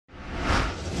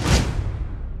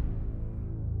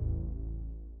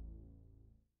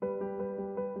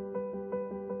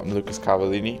I'm Lucas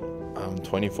Cavallini. I'm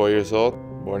 24 years old,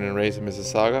 born and raised in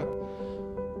Mississauga.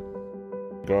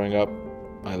 Growing up,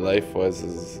 my life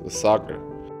was soccer.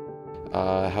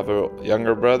 I have a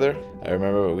younger brother. I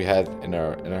remember we had in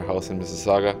our house in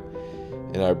Mississauga,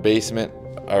 in our basement,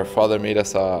 our father made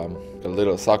us a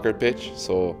little soccer pitch.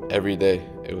 So every day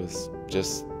it was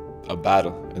just a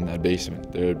battle in that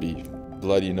basement. There would be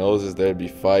bloody noses, there'd be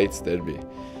fights, there'd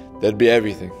be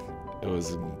everything. It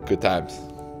was good times.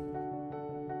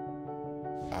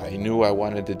 I knew I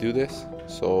wanted to do this,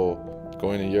 so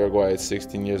going to Uruguay at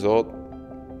 16 years old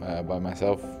by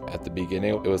myself at the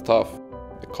beginning, it was tough.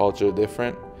 The culture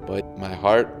different, but my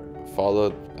heart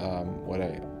followed what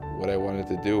I wanted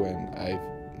to do, and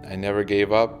I never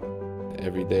gave up.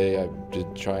 Every day I'm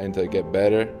just trying to get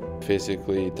better,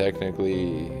 physically,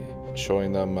 technically,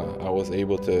 showing them I was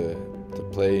able to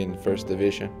play in first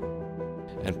division.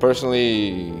 And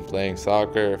personally, playing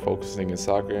soccer, focusing in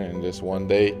soccer, and just one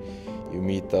day you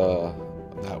meet that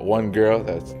one girl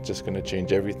that's just gonna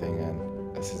change everything.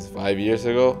 And this is 5 years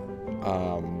ago.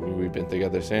 We've been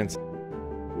together since.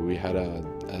 We had a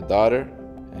daughter,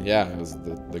 and yeah, it was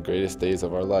the greatest days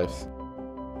of our lives.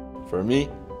 For me,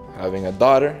 having a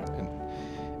daughter,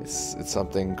 it's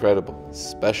something incredible, it's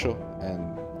special,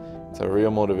 and it's a real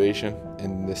motivation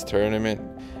in this tournament,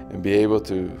 and be able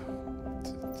to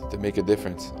make a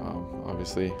difference.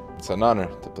 Obviously, it's an honor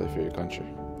to play for your country.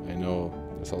 I know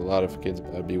there's a lot of kids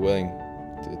that would be willing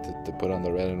to put on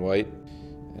the red and white,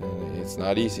 and it's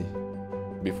not easy.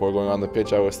 Before going on the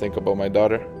pitch, I always think about my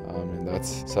daughter, and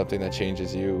that's something that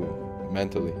changes you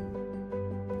mentally.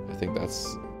 I think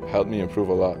that's helped me improve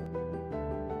a lot.